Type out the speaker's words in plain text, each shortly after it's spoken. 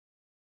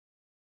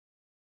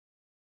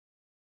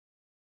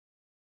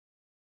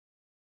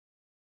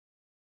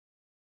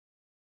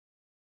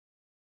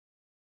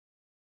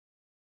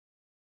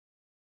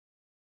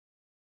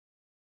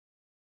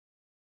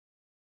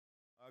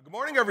Good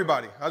morning,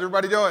 everybody. How's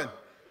everybody doing?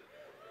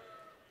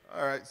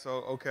 All right, so,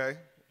 okay.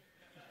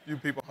 You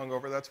people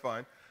hungover, that's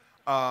fine.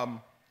 I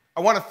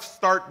want to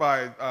start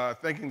by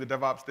thanking the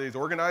DevOpsDays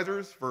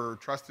organizers for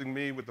trusting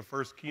me with the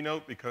first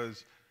keynote,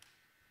 because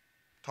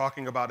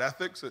talking about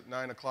ethics at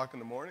 9 o'clock in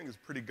the morning is a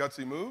pretty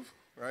gutsy move,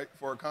 right,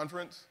 for a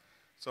conference.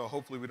 So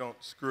hopefully we don't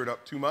screw it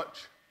up too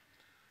much.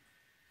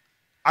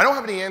 I don't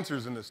have any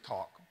answers in this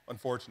talk,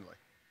 unfortunately.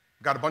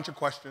 I've got a bunch of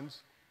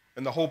questions,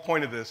 and the whole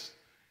point of this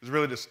is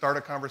really to start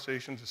a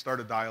conversation, to start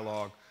a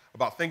dialogue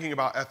about thinking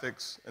about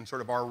ethics and sort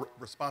of our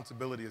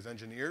responsibility as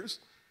engineers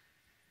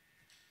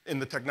in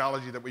the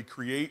technology that we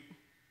create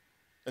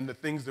and the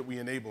things that we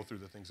enable through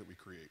the things that we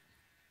create.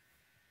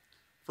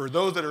 For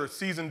those that are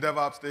seasoned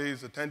DevOpsDays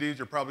attendees,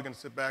 you're probably going to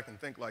sit back and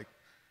think like,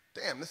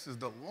 damn, this is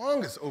the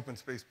longest open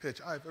space pitch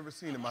I've ever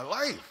seen in my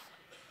life.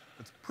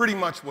 It's pretty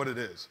much what it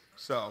is.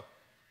 So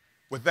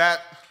with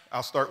that,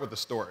 I'll start with the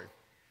story.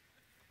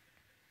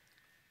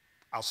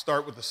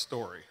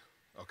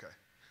 Okay.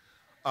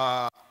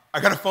 I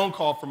got a phone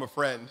call from a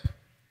friend,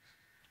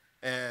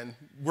 and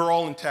we're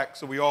all in tech,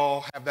 so we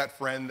all have that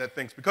friend that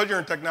thinks because you're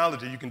in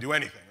technology, you can do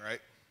anything, right?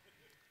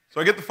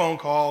 So I get the phone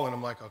call, and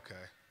I'm like, okay,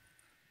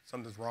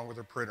 something's wrong with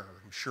her printer,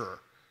 I'm sure.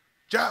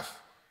 Jeff,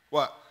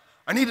 what?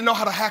 I need to know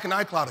how to hack an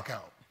iCloud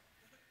account.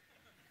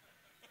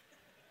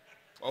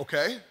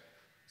 Okay,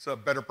 it's a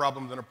better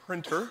problem than a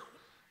printer.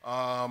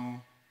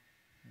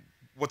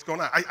 What's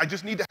going on? I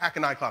just need to hack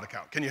an iCloud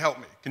account. Can you help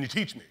me? Can you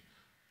teach me?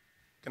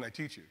 Can I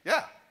teach you?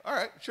 Yeah, all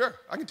right, sure,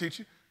 I can teach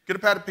you. Get a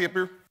pad of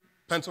paper,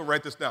 pencil,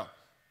 write this down.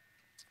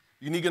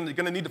 You're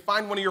gonna need to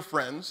find one of your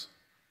friends,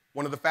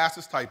 one of the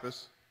fastest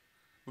typists,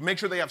 but make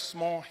sure they have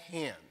small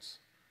hands,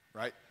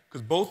 right?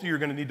 Because both of you are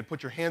gonna need to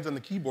put your hands on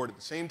the keyboard at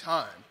the same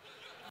time,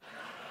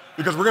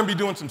 because we're gonna be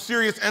doing some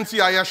serious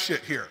NCIS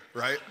shit here,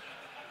 right?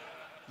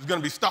 There's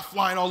gonna be stuff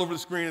flying all over the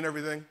screen and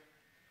everything.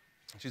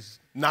 She's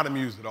not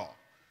amused at all.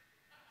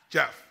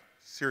 Jeff,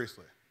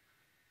 seriously,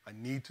 I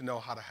need to know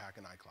how to hack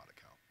an iCloud account.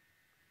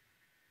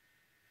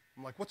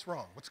 I'm like, what's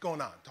wrong? What's going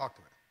on? Talk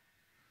to me.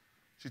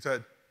 She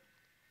said,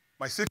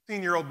 my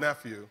 16-year-old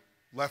nephew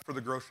left for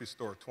the grocery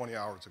store 20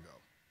 hours ago.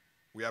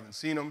 We haven't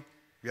seen him.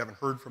 We haven't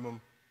heard from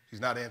him. He's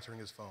not answering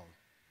his phone.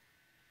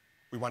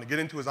 We want to get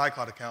into his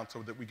iCloud account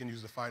so that we can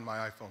use the Find My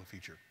iPhone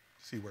feature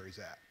to see where he's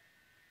at.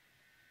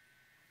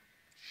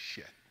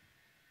 Shit.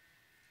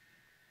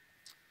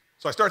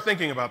 So I start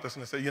thinking about this,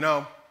 and I say, you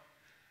know,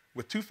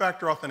 with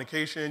two-factor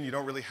authentication, you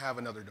don't really have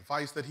another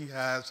device that he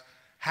has.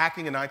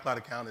 Hacking an iCloud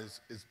account is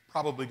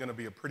probably going to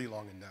be a pretty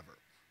long endeavor.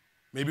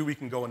 Maybe we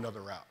can go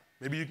another route.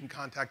 Maybe you can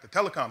contact the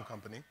telecom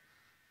company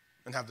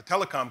and have the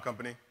telecom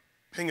company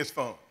ping his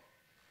phone.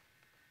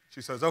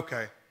 She says,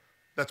 okay,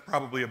 that's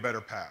probably a better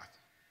path.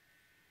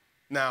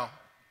 Now,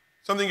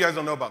 something you guys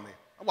don't know about me,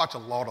 I watch a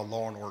lot of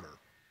Law & Order,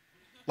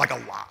 like a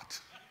lot.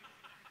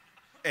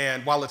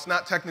 And while it's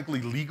not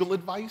technically legal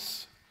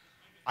advice,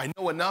 I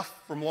know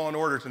enough from Law &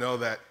 Order to know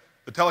that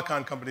the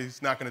telecom company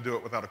is not going to do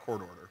it without a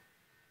court order.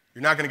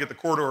 You're not going to get the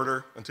court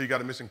order until you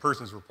got a missing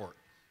persons report.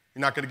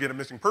 You're not going to get a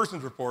missing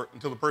persons report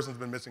until the person's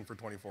been missing for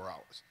 24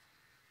 hours.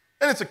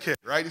 And it's a kid,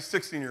 right? He's a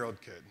 16-year-old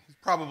kid. He's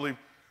probably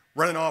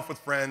running off with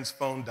friends,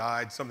 phone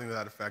died, something to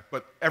that effect,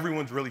 but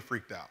everyone's really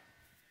freaked out.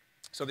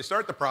 So they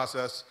start the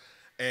process,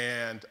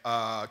 and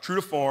true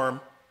to form,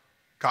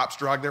 cops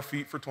drag their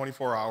feet for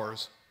 24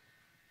 hours.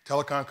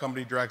 Telecom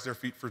company drags their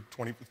feet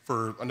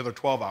for another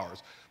 12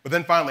 hours. But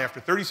then finally, after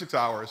 36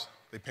 hours,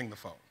 they ping the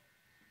phone.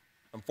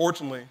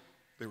 Unfortunately,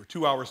 they were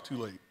 2 hours too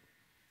late.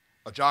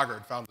 A jogger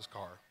had found his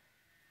car.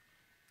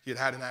 He had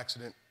had an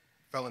accident,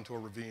 fell into a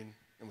ravine,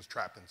 and was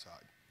trapped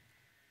inside.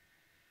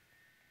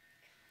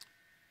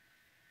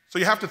 So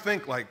you have to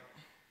think, like,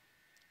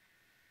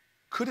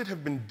 could it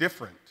have been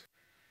different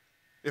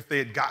if they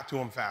had got to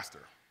him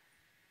faster?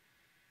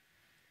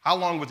 How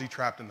long was he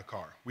trapped in the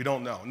car? We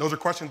don't know. And those are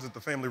questions that the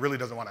family really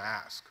doesn't want to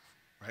ask,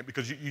 right?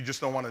 Because you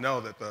just don't want to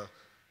know that the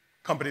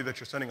company that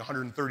you're sending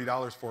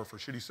 $130 for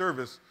shitty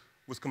service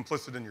was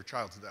complicit in your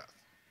child's death.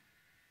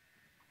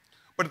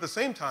 But at the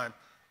same time,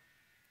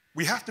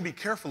 we have to be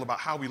careful about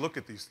how we look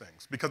at these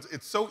things, because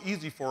it's so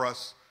easy for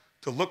us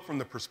to look from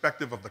the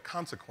perspective of the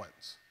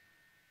consequence.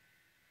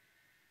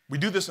 We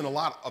do this in a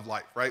lot of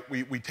life, right?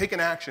 We take an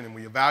action and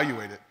we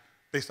evaluate it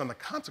based on the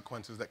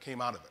consequences that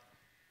came out of it.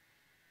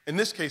 In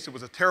this case, it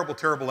was a terrible,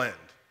 terrible end,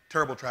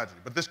 terrible tragedy.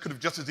 But this could have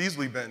just as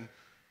easily been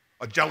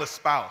a jealous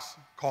spouse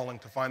calling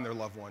to find their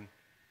loved one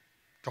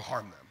to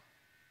harm them,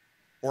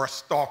 or a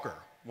stalker,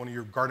 one of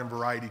your garden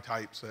variety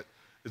types that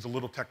is a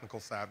little technical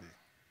savvy.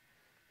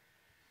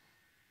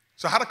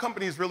 So how do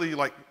companies really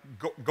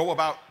go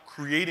about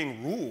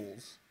creating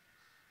rules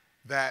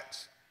that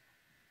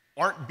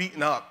aren't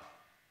beaten up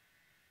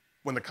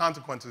when the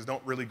consequences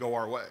don't really go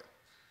our way?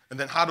 And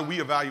then how do we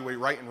evaluate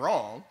right and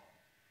wrong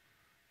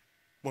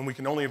when we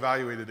can only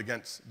evaluate it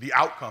against the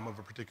outcome of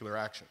a particular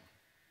action?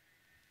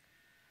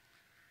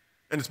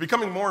 And it's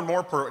becoming more and more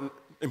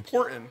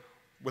important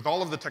with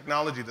all of the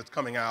technology that's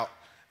coming out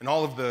and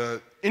all of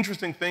the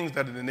interesting things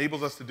that it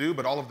enables us to do,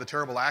 but all of the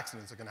terrible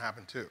accidents that can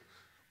happen too.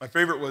 My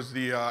favorite was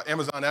the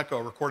Amazon Echo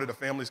recorded a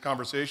family's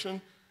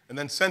conversation and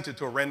then sent it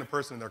to a random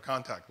person in their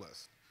contact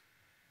list.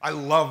 I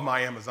love my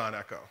Amazon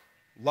Echo.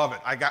 Love it.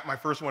 I got my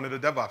first one at a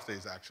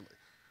DevOpsDays, actually.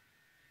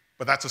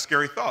 But that's a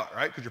scary thought,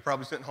 right? Because you're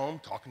probably sitting home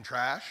talking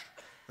trash.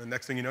 The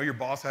next thing you know, your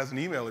boss has an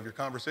email of your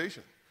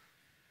conversation.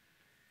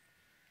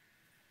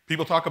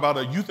 People talk about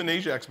a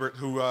euthanasia expert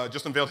who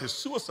just unveiled his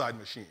suicide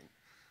machine.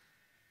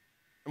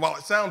 And while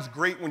it sounds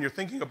great when you're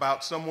thinking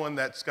about someone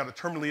that's got a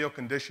terminally ill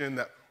condition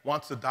that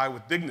wants to die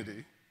with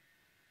dignity,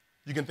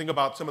 you can think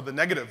about some of the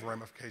negative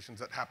ramifications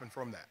that happen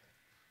from that.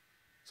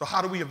 So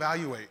how do we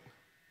evaluate?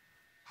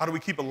 How do we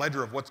keep a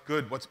ledger of what's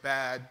good, what's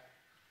bad,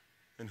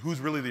 and who's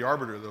really the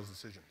arbiter of those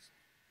decisions?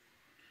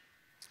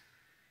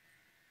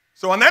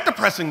 So on that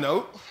depressing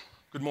note,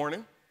 good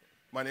morning.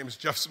 My name is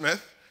Jeff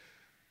Smith.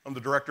 I'm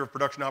the Director of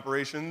Production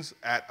Operations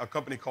at a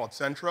company called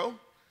Centro.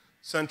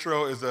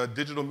 Centro is a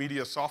digital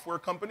media software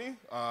company.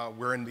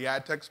 We're in the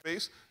ad tech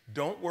space.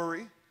 Don't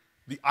worry.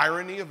 The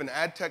irony of an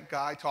ad tech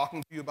guy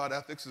talking to you about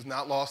ethics is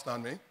not lost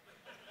on me.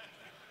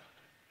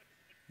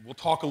 We'll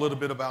talk a little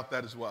bit about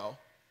that as well.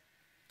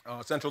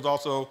 Centro is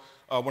also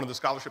one of the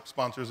scholarship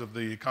sponsors of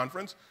the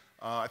conference.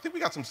 I think we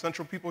got some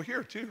Centro people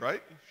here too,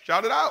 right?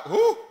 Shout it out.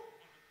 Who?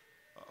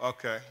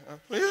 Okay.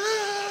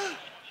 Yeah.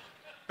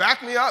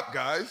 Back me up,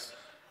 guys.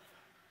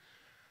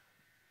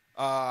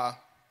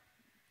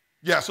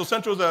 So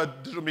Centro is a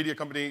digital media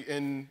company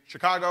in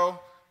Chicago.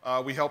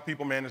 We help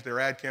people manage their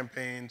ad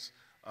campaigns.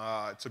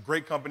 It's a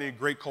great company,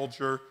 great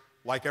culture.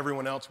 Like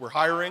everyone else, we're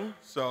hiring.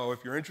 So if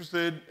you're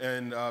interested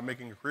in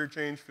making a career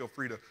change, feel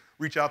free to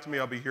reach out to me.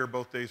 I'll be here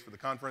both days for the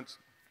conference.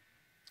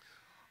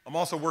 I'm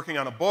also working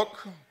on a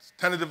book. It's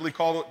tentatively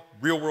called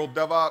Real World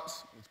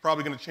DevOps. It's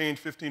probably going to change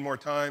 15 more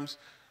times.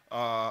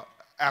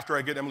 After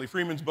I get Emily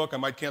Freeman's book, I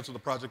might cancel the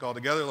project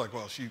altogether. Like,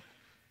 well, she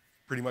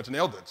pretty much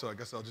nailed it, so I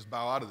guess I'll just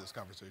bow out of this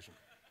conversation.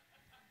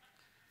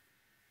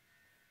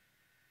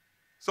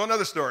 So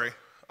another story.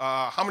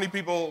 How many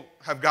people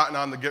have gotten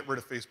on the Get Rid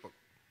of Facebook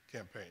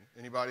campaign?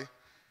 Anybody?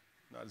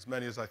 Not as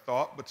many as I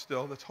thought, but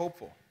still, that's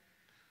hopeful.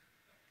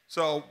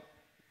 So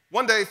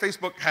one day,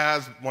 Facebook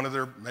has one of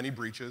their many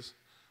breaches,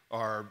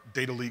 or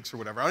data leaks or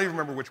whatever. I don't even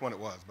remember which one it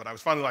was, but I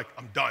was finally like,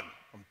 I'm done.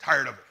 I'm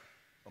tired of it.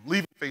 I'm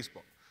leaving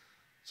Facebook.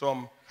 So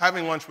I'm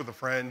having lunch with a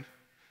friend,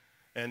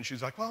 and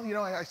she's like, well,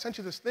 I sent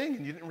you this thing,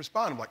 and you didn't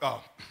respond. I'm like,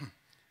 oh,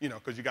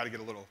 because you got to get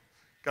a little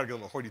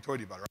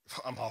hoity-toity about it.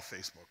 Right? I'm off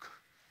Facebook.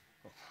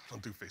 I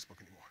don't do Facebook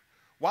anymore.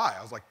 Why?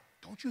 I was like,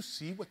 don't you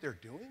see what they're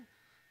doing?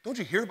 Don't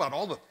you hear about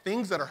all the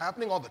things that are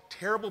happening, all the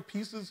terrible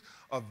pieces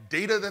of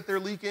data that they're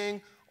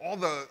leaking, all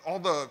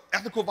the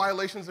ethical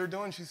violations they're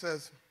doing? She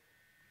says,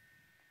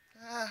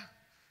 I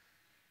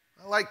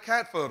like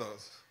cat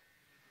photos.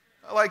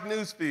 I like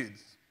news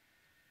feeds.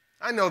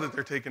 I know that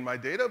they're taking my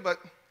data, but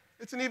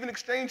it's an even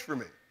exchange for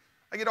me.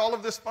 I get all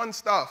of this fun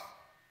stuff,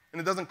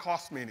 and it doesn't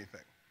cost me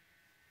anything.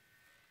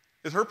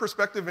 Is her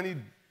perspective any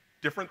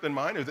different than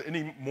mine? Is it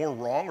any more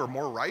wrong or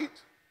more right?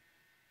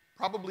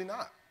 Probably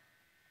not.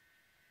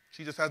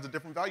 She just has a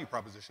different value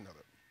proposition of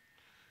it.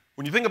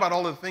 When you think about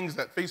all of the things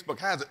that Facebook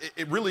has,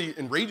 it really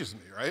enrages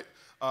me, right?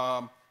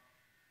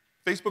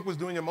 Facebook was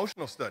doing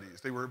emotional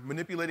studies. They were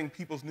manipulating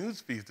people's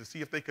news feeds to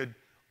see if they could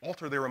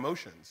alter their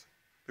emotions.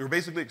 They were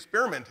basically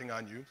experimenting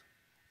on you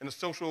in a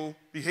social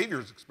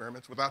behaviors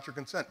experiments without your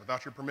consent,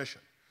 without your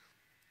permission.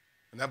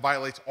 And that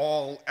violates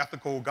all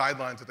ethical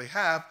guidelines that they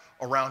have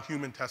around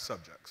human test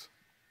subjects.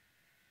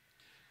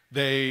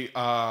 They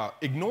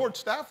ignored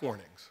staff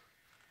warnings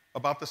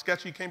about the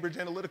sketchy Cambridge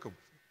Analytica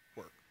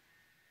work.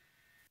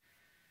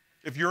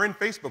 If you're in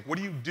Facebook, what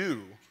do you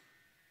do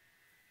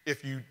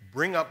if you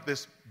bring up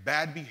this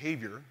bad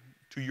behavior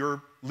to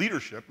your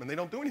leadership and they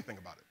don't do anything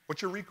about it?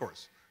 What's your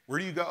recourse? Where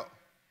do you go?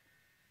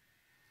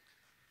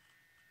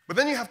 But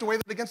then you have to weigh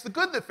that against the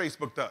good that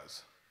Facebook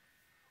does.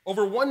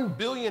 Over 1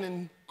 billion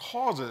in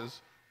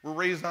causes were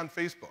raised on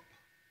Facebook.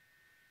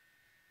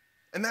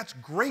 And that's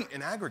great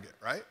in aggregate,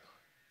 right?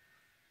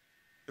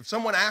 If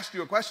someone asked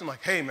you a question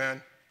like, hey,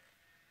 man,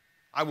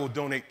 I will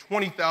donate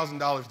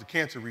 $20,000 to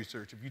cancer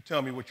research if you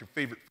tell me what your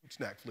favorite fruit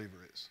snack flavor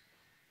is.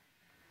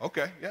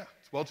 Okay, yeah,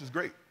 Welch is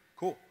great.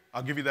 Cool.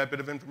 I'll give you that bit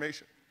of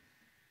information.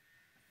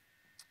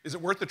 Is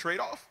it worth the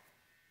trade-off?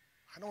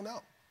 I don't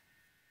know.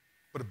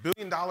 But $1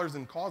 billion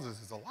in causes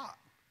is a lot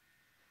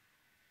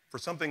for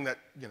something that,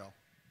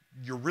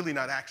 you're really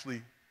not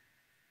actually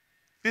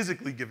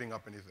physically giving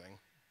up anything,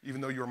 even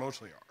though you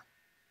emotionally are.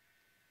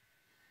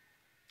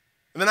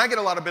 And then I get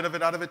a lot of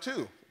benefit out of it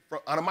too,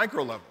 on a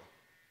micro level.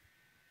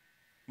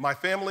 My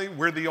family,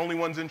 we're the only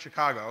ones in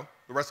Chicago.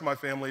 The rest of my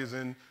family is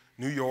in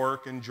New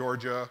York and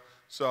Georgia,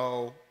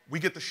 so we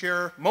get to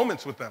share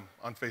moments with them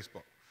on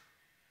Facebook.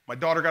 My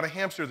daughter got a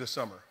hamster this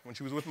summer. When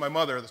she was with my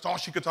mother, that's all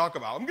she could talk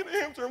about. I'm getting a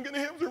hamster, I'm getting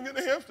a hamster, I'm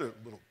getting a hamster.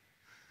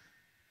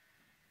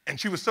 And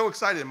she was so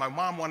excited, and my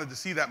mom wanted to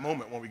see that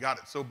moment when we got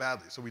it so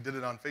badly, so we did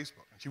it on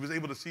Facebook, and she was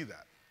able to see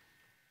that.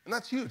 And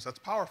that's huge, that's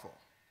powerful.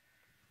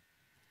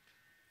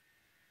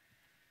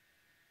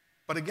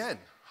 But again,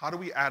 how do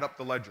we add up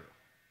the ledger?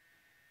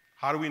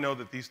 How do we know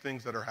that these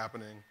things that are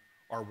happening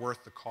are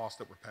worth the cost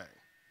that we're paying?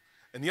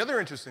 And the other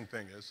interesting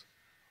thing is,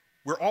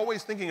 we're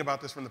always thinking about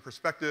this from the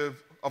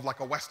perspective of like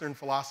a Western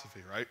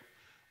philosophy, right?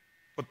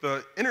 But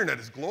the internet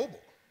is global.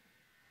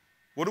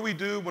 What do we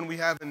do when we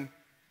have an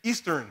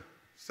Eastern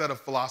set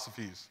of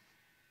philosophies?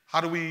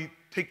 How do we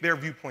take their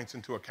viewpoints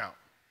into account?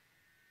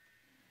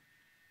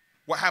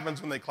 What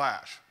happens when they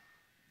clash?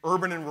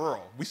 Urban and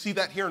rural. We see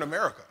that here in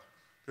America.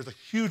 There's a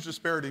huge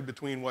disparity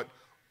between what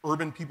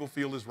urban people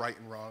feel is right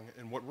and wrong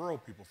and what rural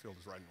people feel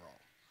is right and wrong.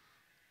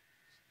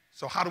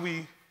 So how do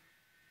we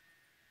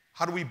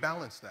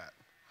balance that?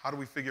 How do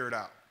we figure it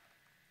out?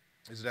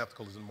 Is it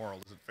ethical? Is it moral?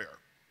 Is it fair?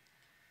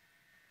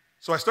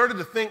 So I started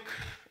to think,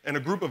 and a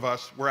group of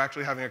us were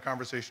actually having a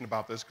conversation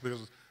about this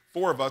because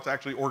 4 of us,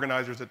 actually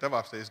organizers at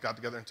DevOpsDays, got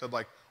together and said,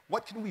 like,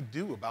 what can we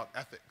do about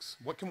ethics?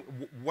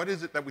 What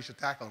is it that we should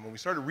tackle? And when we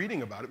started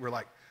reading about it, we're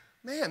like,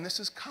 man, this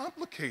is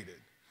complicated.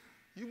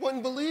 You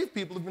wouldn't believe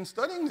people have been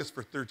studying this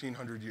for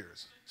 1,300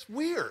 years. It's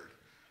weird.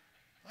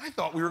 I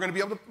thought we were going to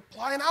be able to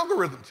apply an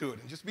algorithm to it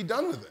and just be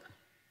done with it.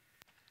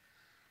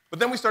 But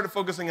then we started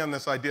focusing on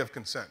this idea of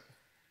consent.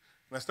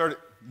 And I started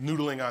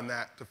noodling on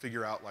that to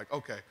figure out, like,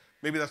 okay,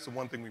 maybe that's the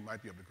one thing we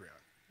might be able to agree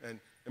on. And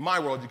in my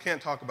world, you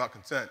can't talk about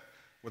consent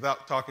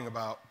without talking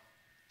about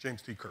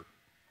James T. Kirk.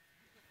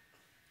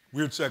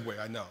 Weird segue,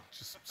 I know.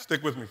 Just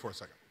stick with me for a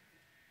second.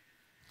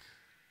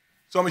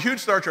 So I'm a huge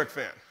Star Trek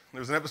fan.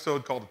 There's an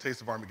episode called The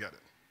Taste of Armageddon.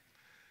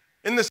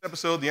 In this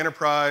episode, the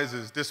Enterprise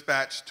is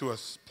dispatched to a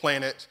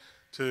planet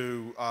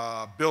to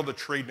build a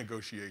trade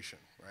negotiation,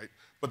 right?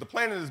 But the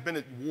planet has been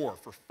at war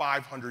for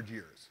 500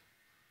 years.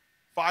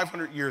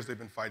 500 years they've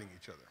been fighting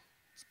each other.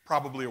 It's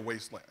probably a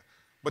wasteland.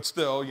 But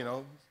still, you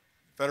know,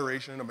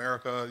 Federation,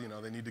 America, you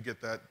know, they need to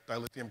get that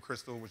dilithium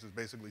crystal, which is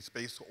basically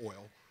space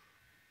oil.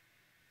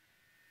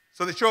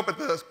 So they show up at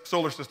the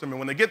solar system, and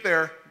when they get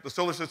there, the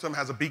solar system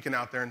has a beacon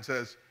out there and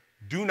says,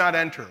 do not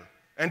enter.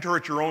 Enter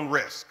at your own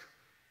risk.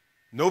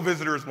 No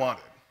visitors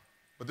wanted.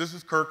 But this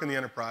is Kirk and the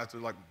Enterprise.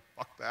 They're like,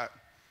 fuck that.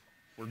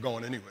 We're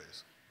going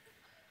anyways.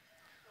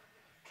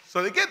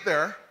 So they get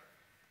there,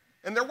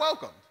 and they're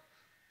welcomed.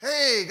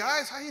 Hey,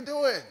 guys, how you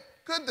doing?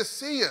 Good to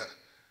see you.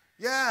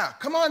 Yeah,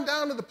 come on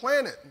down to the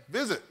planet and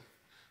visit.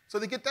 So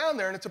they get down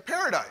there, and it's a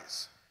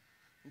paradise.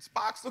 And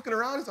Spock's looking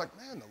around. He's like,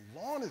 man, the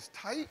lawn is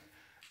tight.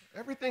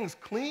 Everything's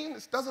clean.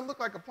 This doesn't look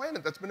like a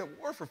planet that's been at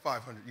war for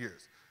 500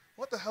 years.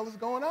 What the hell is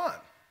going on?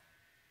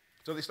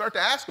 So they start to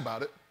ask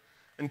about it,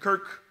 and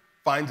Kirk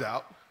finds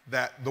out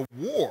that the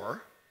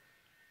war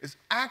is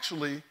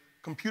actually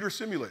computer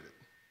simulated.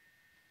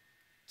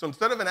 So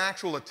instead of an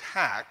actual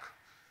attack,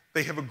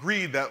 they have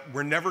agreed that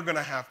we're never going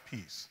to have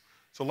peace.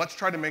 So let's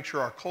try to make sure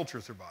our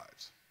culture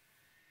survives.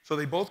 So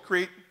they both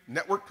create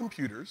network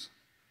computers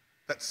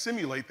that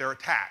simulate their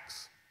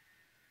attacks.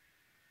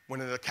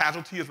 When a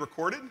casualty is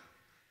recorded,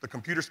 the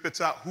computer spits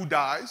out who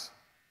dies,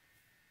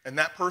 and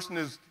that person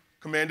is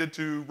commanded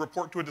to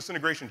report to a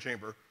disintegration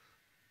chamber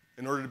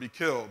in order to be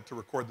killed to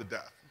record the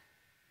death.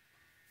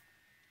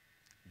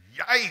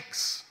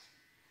 Yikes!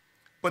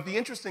 But the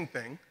interesting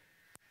thing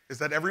is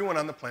that everyone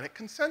on the planet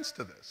consents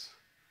to this.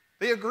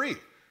 They agree.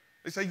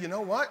 They say, you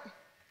know what?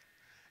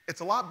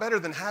 It's a lot better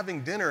than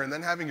having dinner and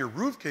then having your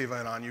roof cave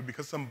in on you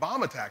because some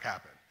bomb attack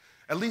happened.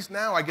 At least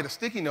now I get a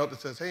sticky note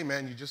that says, hey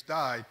man, you just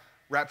died.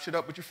 Wrap shit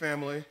up with your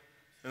family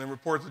and then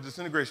report to the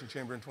disintegration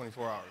chamber in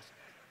 24 hours.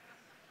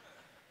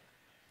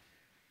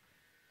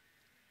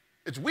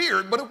 It's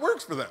weird, but it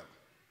works for them.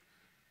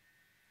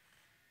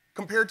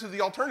 Compared to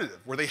the alternative,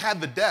 where they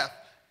had the death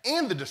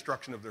and the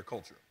destruction of their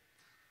culture.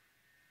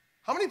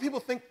 How many people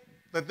think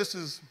that this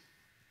is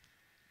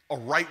a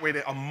right way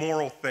to, a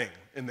moral thing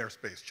in their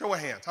space? Show of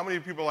hands. How many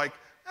people are like,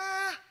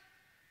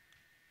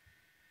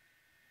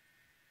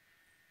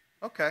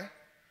 okay,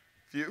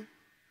 few.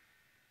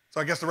 So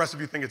I guess the rest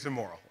of you think it's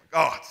immoral. Like,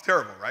 oh, it's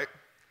terrible, right?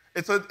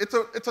 It's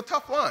a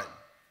tough line.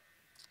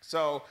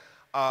 So,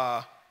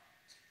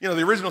 you know,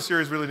 the original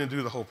series really didn't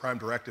do the whole prime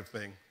directive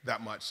thing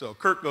that much. So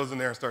Kirk goes in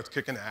there and starts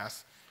kicking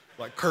ass,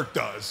 like Kirk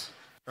does,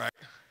 right?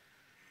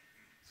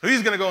 So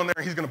he's going to go in there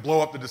and he's going to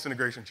blow up the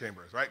disintegration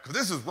chambers, right? Because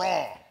this is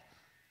wrong.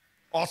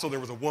 Also,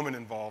 there was a woman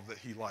involved that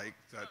he liked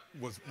that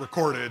was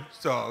recorded.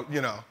 So, you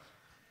know,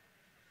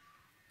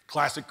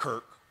 classic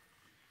Kirk.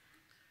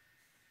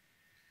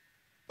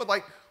 But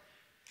like,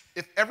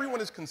 if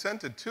everyone is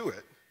consented to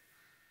it,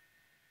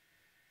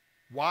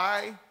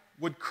 why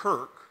would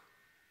Kirk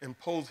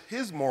impose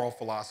his moral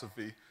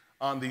philosophy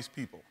on these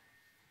people?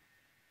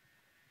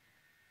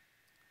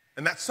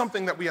 And that's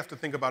something that we have to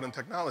think about in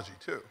technology,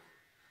 too.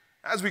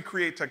 As we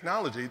create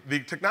technology,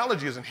 the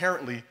technology is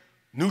inherently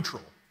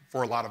neutral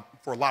for a lot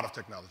of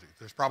technology.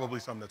 There's probably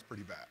some that's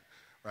pretty bad,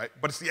 right?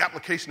 But it's the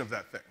application of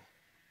that thing.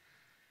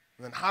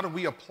 And then how do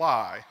we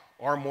apply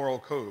our moral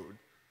code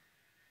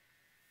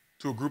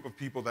to a group of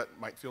people that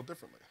might feel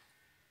differently?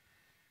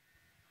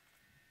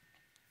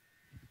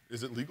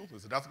 Is it legal?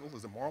 Is it ethical?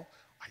 Is it moral?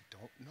 I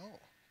don't know.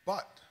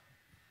 But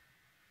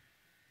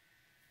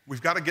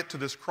we've got to get to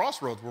this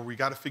crossroads where we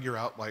got to figure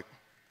out, like,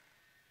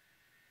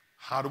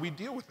 how do we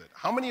deal with it?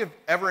 How many have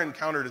ever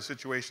encountered a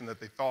situation that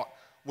they thought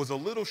was a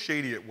little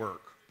shady at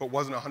work, but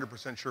wasn't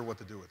 100% sure what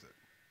to do with it?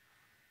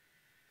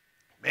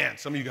 Man,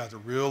 some of you guys are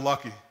real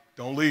lucky.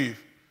 Don't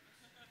leave.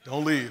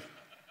 Don't leave.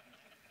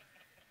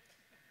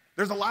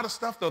 There's a lot of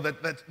stuff, though,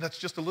 that's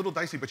just a little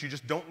dicey, but you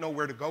just don't know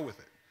where to go with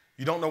it.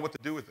 You don't know what to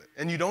do with it.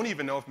 And you don't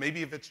even know if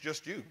it's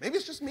just you. Maybe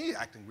it's just me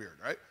acting weird,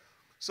 right?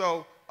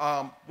 So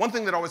one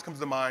thing that always comes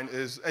to mind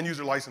is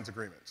end-user license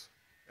agreements.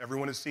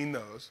 Everyone has seen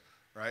those,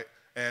 right?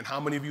 And how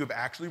many of you have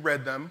actually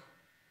read them?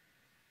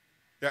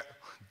 Yeah,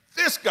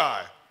 this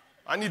guy.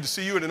 I need to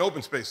see you at an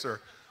open space, sir.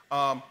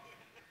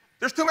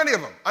 There's too many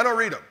of them. I don't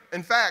read them.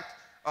 In fact,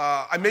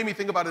 it made me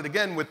think about it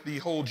again with the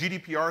whole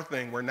GDPR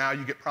thing where now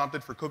you get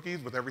prompted for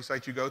cookies with every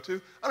site you go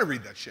to. I don't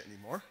read that shit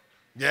anymore.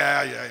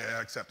 Yeah,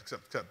 accept.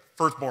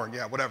 Firstborn,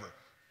 yeah, whatever.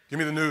 Give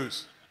me the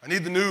news. I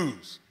need the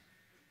news.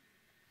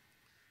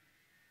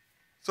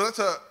 So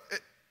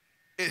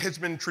it has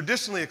been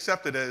traditionally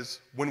accepted as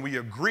when we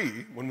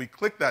agree, when we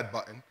click that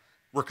button,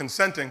 we're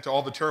consenting to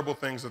all the terrible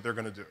things that they're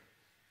going to do.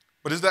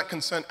 But is that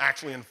consent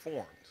actually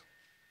informed?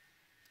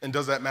 And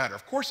does that matter?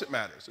 Of course it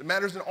matters. It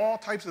matters in all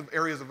types of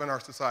areas within our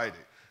society,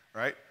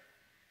 right?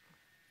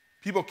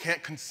 People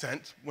can't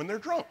consent when they're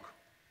drunk.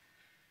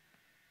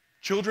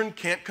 Children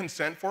can't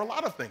consent for a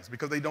lot of things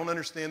because they don't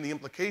understand the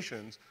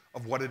implications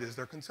of what it is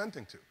they're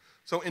consenting to.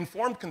 So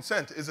informed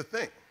consent is a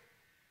thing.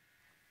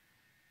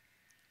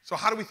 So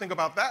how do we think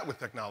about that with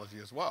technology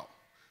as well?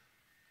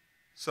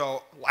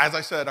 So as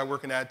I said, I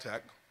work in ad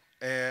tech,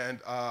 and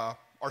our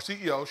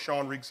CEO,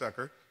 Sean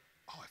Riegsecker,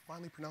 oh, I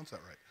finally pronounced that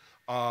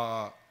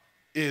right,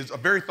 is a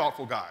very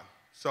thoughtful guy.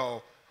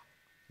 So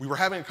we were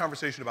having a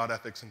conversation about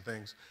ethics and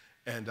things,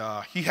 and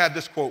he had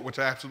this quote, which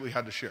I absolutely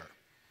had to share.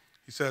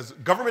 He says,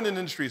 government and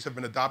industries have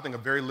been adopting a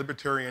very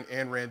libertarian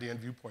and Randian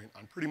viewpoint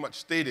on pretty much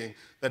stating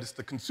that it's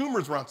the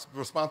consumer's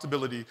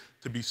responsibility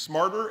to be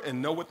smarter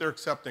and know what they're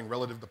accepting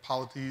relative to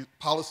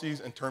policies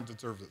and terms and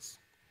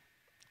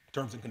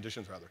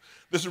conditions, rather.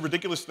 This is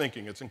ridiculous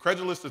thinking. It's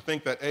incredulous to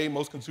think that A,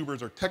 most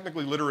consumers are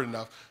technically literate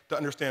enough to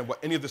understand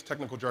what any of this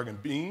technical jargon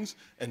means,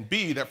 and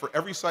B, that for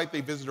every site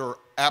they visit or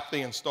app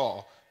they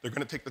install, they're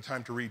going to take the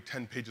time to read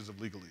 10 pages of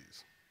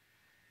legalese.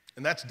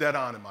 And that's dead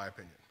on, in my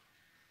opinion.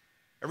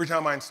 Every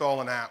time I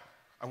install an app,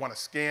 I want to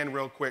scan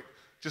real quick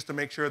just to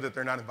make sure that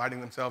they're not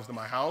inviting themselves to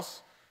my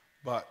house.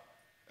 But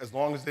as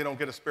long as they don't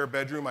get a spare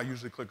bedroom, I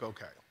usually click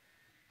OK.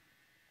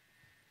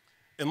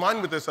 In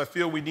line with this, I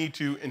feel we need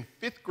to, in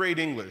 5th grade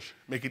English,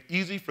 make it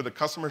easy for the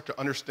customer to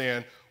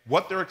understand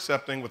what they're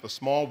accepting with a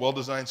small,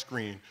 well-designed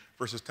screen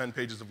versus 10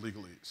 pages of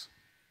legalese.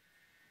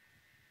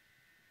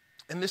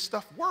 And this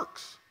stuff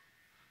works.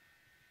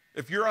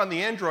 If you're on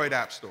the Android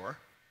App Store,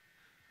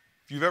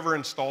 if you've ever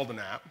installed an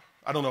app,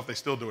 I don't know if they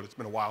still do it. It's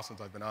been a while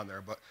since I've been on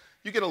there. But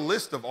you get a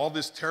list of all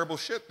this terrible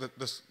shit that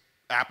this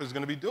app is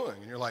going to be doing.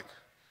 And you're like,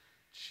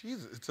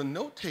 Jesus, it's a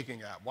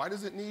note-taking app. Why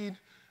does it need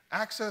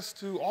access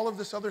to all of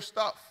this other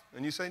stuff?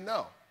 And you say,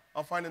 no,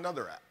 I'll find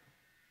another app.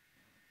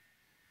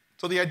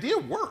 So the idea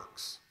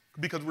works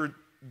because we're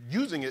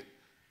using it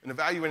and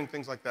evaluating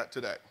things like that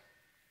today.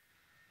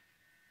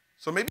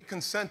 So maybe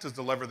consent is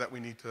the lever that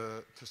we need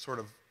to sort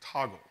of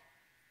toggle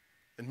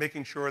and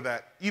making sure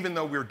that even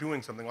though we're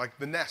doing something like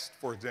the Nest,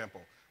 for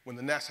example, when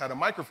the Nest had a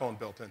microphone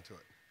built into it.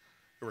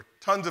 There were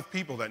tons of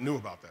people that knew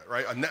about that,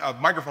 right? A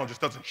microphone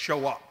just doesn't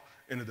show up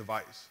in a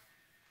device.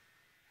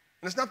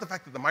 And it's not the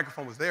fact that the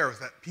microphone was there, it's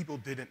that people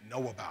didn't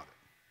know about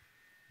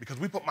it. Because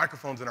we put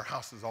microphones in our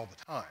houses all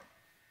the time.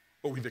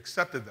 But we've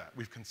accepted that,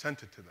 we've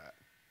consented to that.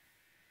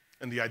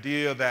 And the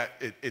idea that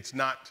it's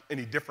not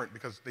any different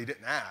because they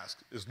didn't ask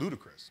is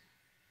ludicrous.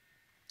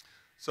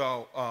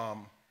 So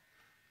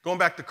going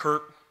back to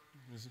Kurt,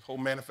 this whole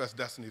manifest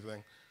destiny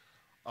thing,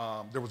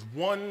 there was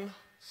one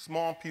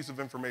small piece of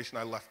information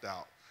I left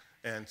out.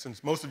 And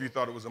since most of you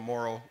thought it was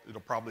immoral,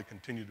 it'll probably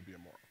continue to be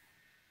immoral.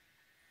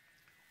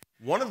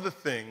 One of the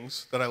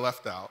things that I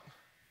left out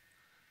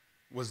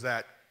was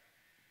that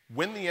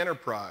when the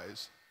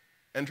Enterprise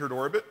entered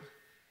orbit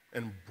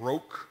and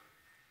broke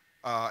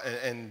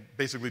and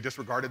basically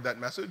disregarded that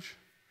message,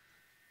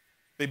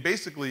 they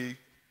basically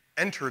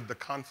entered the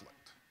conflict.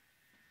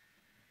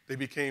 They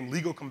became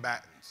legal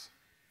combatants.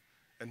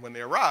 And when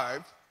they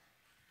arrived,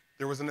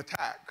 there was an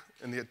attack,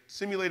 and the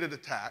simulated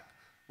attack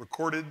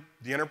recorded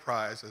the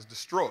Enterprise as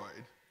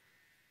destroyed,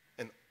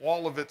 and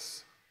all of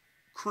its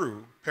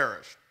crew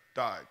perished,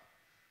 died.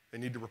 They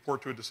need to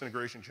report to a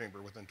disintegration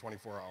chamber within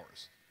 24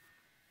 hours.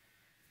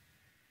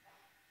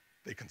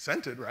 They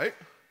consented, right?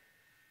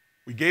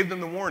 We gave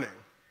them the warning.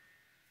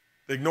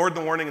 They ignored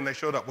the warning and they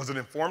showed up. Was it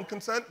informed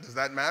consent? Does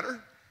that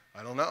matter?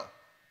 I don't know.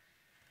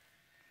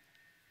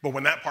 But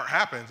when that part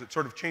happens, it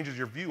sort of changes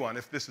your view on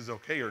if this is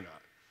okay or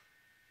not.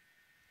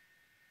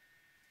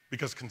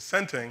 Because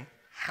consenting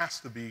has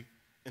to be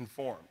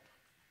informed.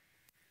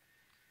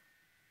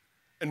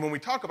 And when we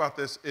talk about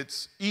this,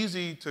 it's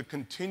easy to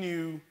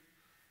continue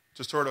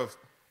to sort of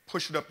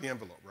push it up the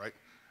envelope, right?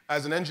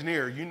 As an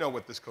engineer, you know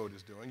what this code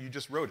is doing. You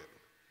just wrote it.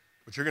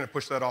 But you're going to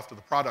push that off to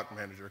the product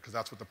manager because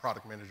that's what the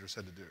product manager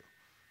said to do.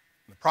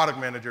 And the product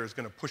manager is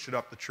going to push it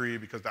up the tree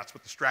because that's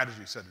what the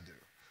strategy said to do.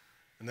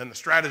 And then the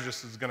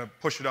strategist is going to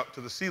push it up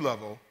to the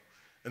C-level.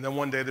 And then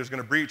one day there's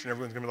going to breach and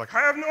everyone's going to be like,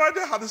 I have no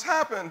idea how this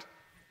happened.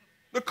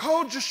 The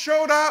code just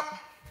showed up.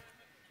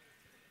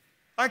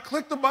 I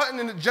clicked the button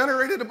and it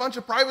generated a bunch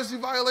of privacy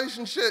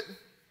violation shit.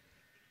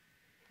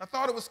 I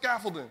thought it was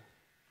scaffolding.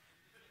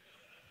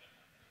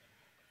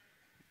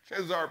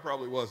 Chances are it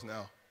probably was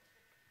now.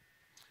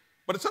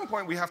 But at some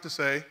point we have to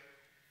say,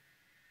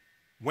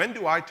 when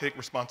do I take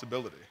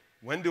responsibility?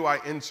 When do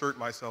I insert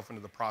myself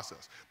into the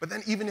process? But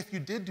then even if you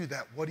did do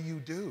that, what do you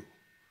do?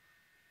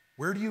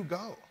 Where do you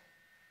go?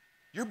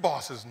 Your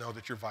bosses know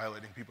that you're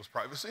violating people's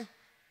privacy.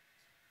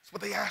 It's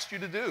what they asked you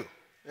to do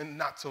in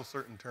not so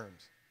certain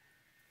terms.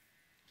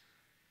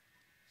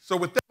 So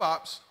with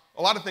DevOps,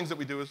 a lot of things that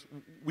we do is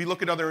we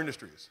look at other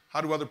industries.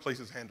 How do other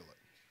places handle it?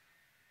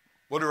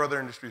 What are other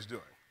industries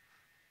doing?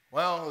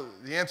 Well,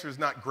 the answer is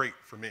not great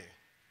for me.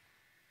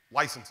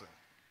 Licensing.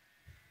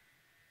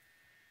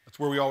 That's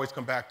where we always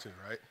come back to,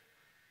 right?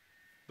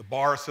 The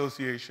Bar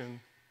Association,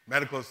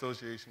 Medical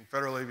Association,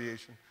 Federal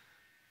Aviation.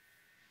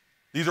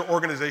 These are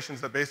organizations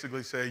that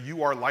basically say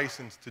you are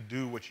licensed to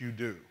do what you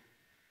do.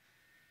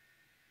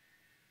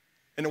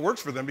 And it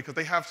works for them because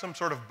they have some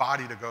sort of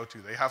body to go to.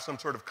 They have some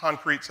sort of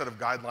concrete set of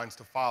guidelines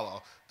to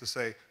follow to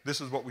say,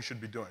 this is what we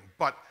should be doing.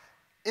 But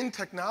in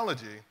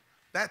technology,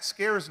 that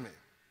scares me.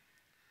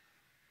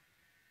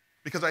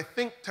 Because I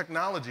think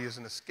technology is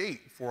an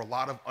escape for a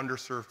lot of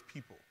underserved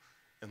people.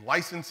 And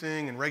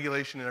licensing and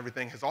regulation and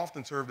everything has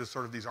often served as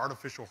sort of these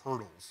artificial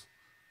hurdles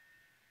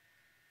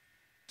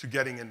to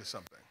getting into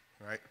something,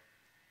 right?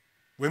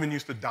 Women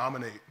used to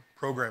dominate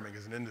programming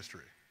as an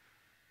industry.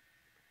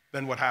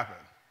 Then what happened?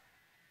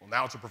 Well,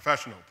 now it's a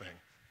professional thing.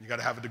 You got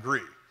to have a degree.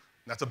 And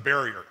that's a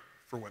barrier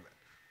for women.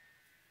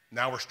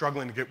 Now we're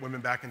struggling to get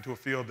women back into a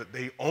field that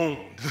they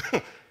owned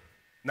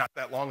not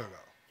that long ago.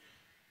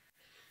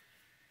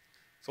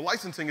 So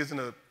licensing isn't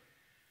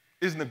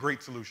a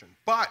great solution.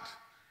 But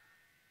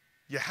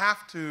you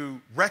have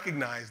to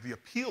recognize the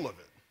appeal of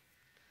it.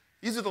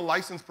 These are the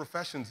licensed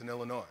professions in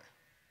Illinois.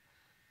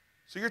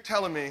 So you're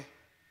telling me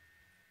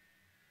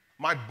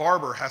my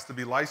barber has to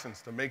be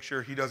licensed to make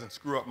sure he doesn't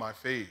screw up my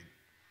fade,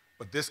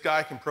 but this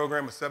guy can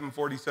program a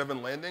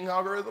 747 landing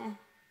algorithm?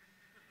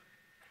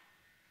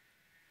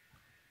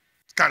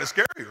 It's kind of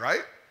scary,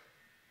 right?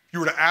 If you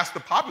were to ask the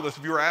populace,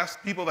 if you were to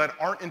ask people that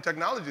aren't in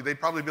technology, they'd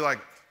probably be like,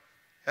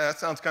 yeah, that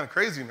sounds kind of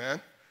crazy,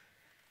 man.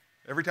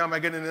 Every time I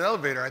get in an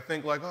elevator, I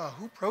think like, oh,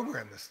 who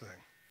programmed this thing?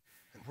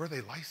 And were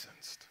they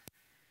licensed?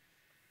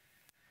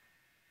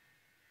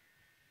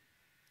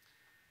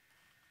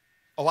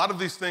 A lot of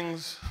these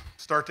things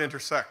start to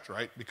intersect,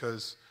 right?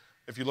 Because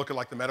if you look at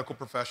like the medical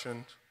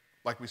profession,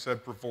 like we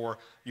said before,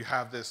 you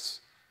have this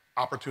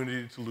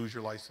opportunity to lose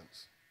your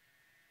license.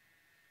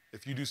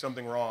 If you do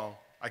something wrong,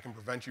 I can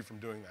prevent you from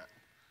doing that.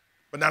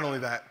 But not only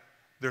that,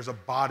 there's a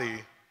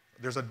body,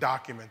 there's a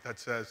document that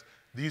says,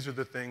 these are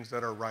the things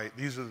that are right,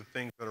 these are the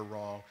things that are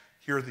wrong,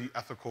 here are the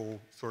ethical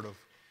sort of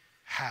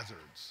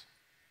hazards.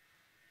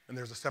 And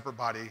there's a separate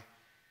body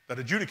that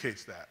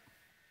adjudicates that.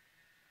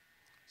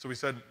 So we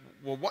said,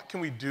 well, what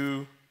can we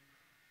do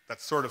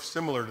that's sort of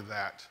similar to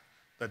that,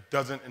 that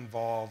doesn't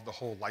involve the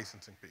whole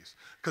licensing piece?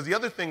 Because the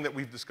other thing that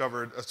we've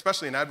discovered,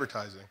 especially in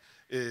advertising,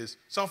 is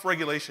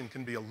self-regulation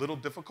can be a little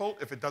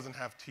difficult if it doesn't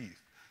have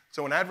teeth.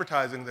 So in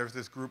advertising, there's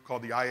this group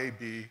called the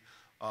IAB.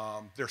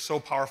 They're so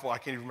powerful, I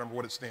can't even remember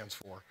what it stands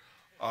for.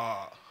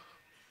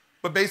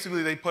 But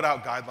basically, they put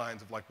out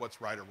guidelines of like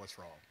what's right or what's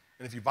wrong.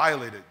 And if you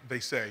violate it,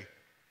 they say,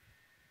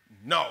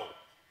 no.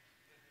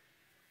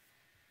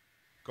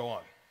 Go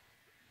on.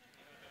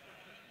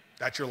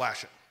 That's your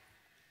lashing.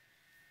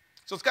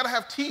 So it's got to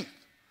have teeth.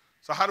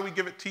 So how do we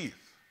give it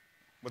teeth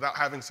without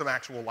having some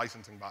actual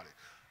licensing body?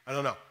 I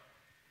don't know.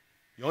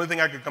 The only thing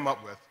I could come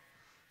up with,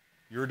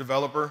 you're a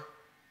developer,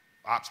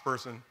 ops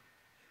person,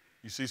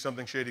 you see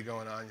something shady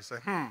going on, you say,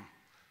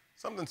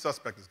 something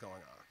suspect is going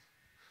on.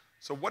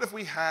 So what if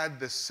we had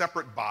this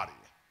separate body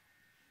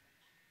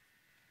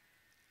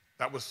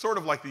that was sort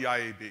of like the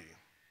IAB,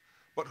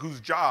 but whose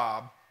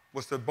job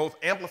was to both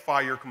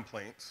amplify your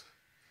complaints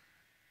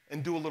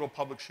and do a little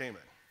public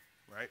shaming,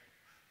 right?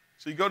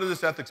 So you go to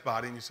this ethics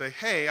body and you say,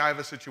 hey, I have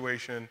a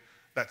situation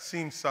that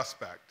seems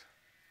suspect,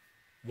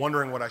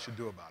 wondering what I should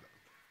do about it.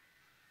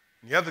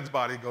 And the ethics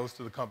body goes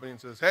to the company and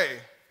says, hey,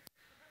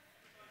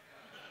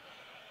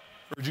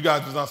 heard you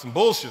guys was on some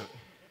bullshit.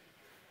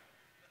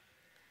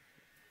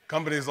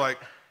 Company's like,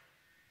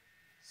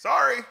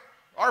 sorry,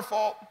 our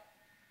fault,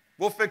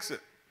 we'll fix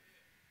it.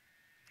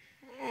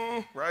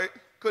 Right?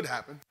 Could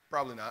happen,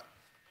 probably not.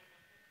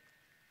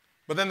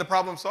 But then the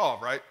problem's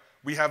solved, right?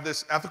 We have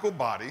this ethical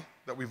body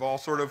that we've all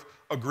sort of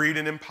agreed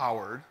and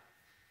empowered,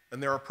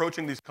 and they're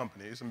approaching these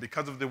companies, and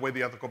because of the way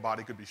the ethical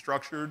body could be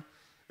structured,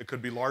 it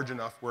could be large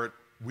enough where it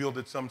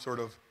wielded some sort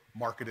of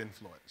market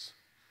influence.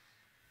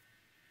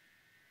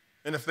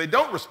 And if they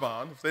don't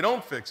respond, if they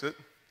don't fix it,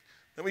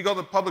 then we go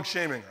the public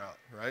shaming route,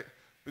 right?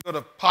 We go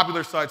to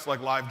popular sites like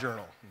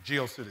LiveJournal and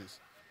GeoCities.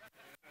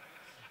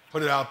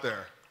 Put it out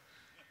there.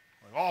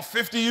 Like, all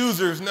 50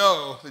 users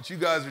know that you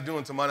guys are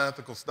doing some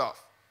unethical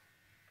stuff.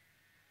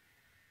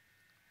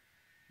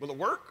 Will it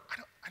work?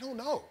 I don't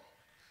know.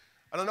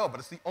 I don't know, but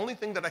it's the only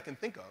thing that I can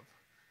think of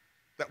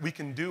that we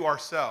can do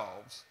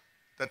ourselves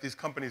that these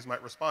companies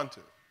might respond to.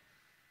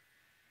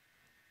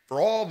 For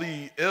all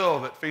the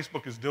ill that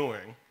Facebook is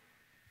doing,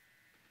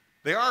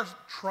 they are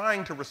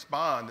trying to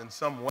respond in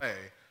some way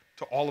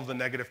to all of the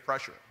negative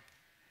pressure.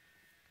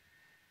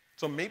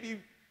 So maybe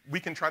we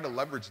can try to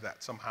leverage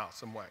that somehow,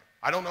 some way.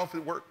 I don't know if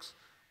it works,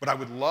 but I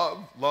would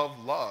love, love,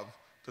 love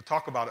to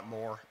talk about it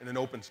more in an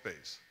open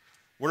space.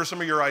 What are some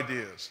of your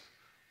ideas?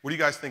 What are you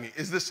guys thinking?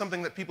 Is this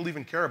something that people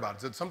even care about?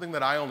 Is it something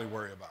that I only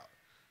worry about?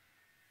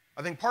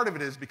 I think part of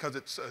it is because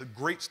it's a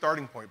great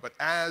starting point, but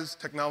as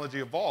technology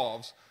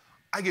evolves,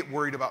 I get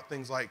worried about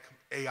things like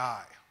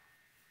AI.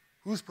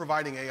 Who's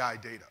providing AI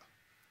data?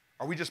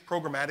 Are we just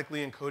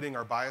programmatically encoding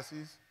our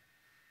biases?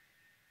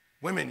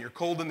 Women, you're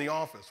cold in the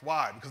office.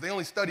 Why? Because they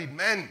only studied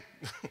men.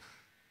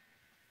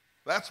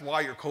 That's why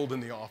you're cold in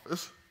the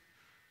office.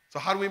 So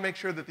how do we make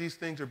sure that these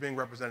things are being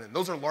represented? And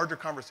those are larger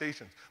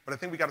conversations, but I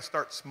think we got to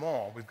start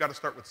small. We've got to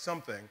start with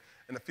something,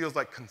 and it feels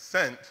like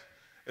consent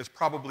is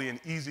probably an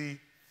easy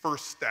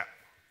first step,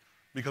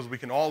 because we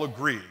can all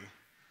agree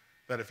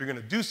that if you're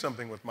going to do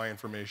something with my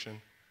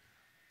information,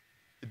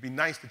 it'd be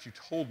nice that you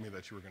told me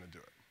that you were going to do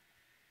it.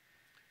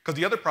 Because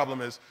the other problem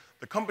is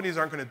the companies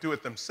aren't going to do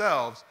it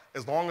themselves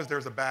as long as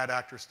there's a bad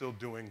actor still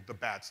doing the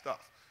bad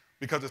stuff.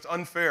 Because it's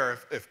unfair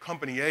if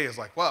company A is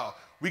like, well,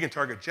 we can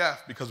target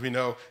Jeff because we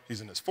know he's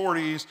in his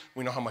 40s,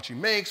 we know how much he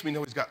makes, we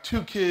know he's got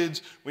 2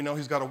 kids, we know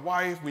he's got a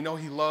wife, we know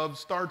he loves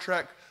Star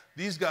Trek.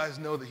 These guys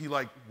know that he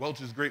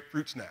Welch's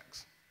grapefruit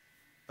snacks.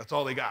 That's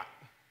all they got.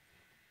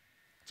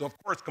 So of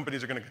course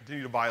companies are going to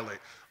continue to violate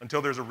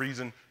until there's a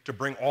reason to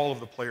bring all of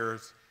the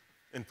players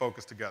in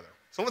focus together.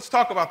 So let's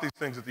talk about these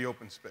things at the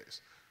open space.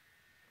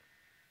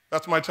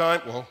 That's my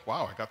time. Well,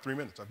 wow, I got 3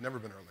 minutes. I've never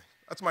been early.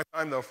 That's my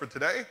time, though, for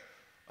today.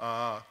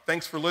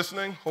 Thanks for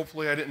listening.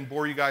 Hopefully I didn't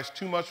bore you guys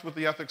too much with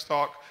the ethics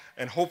talk,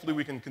 and hopefully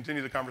we can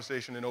continue the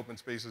conversation in open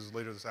spaces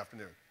later this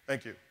afternoon.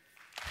 Thank you.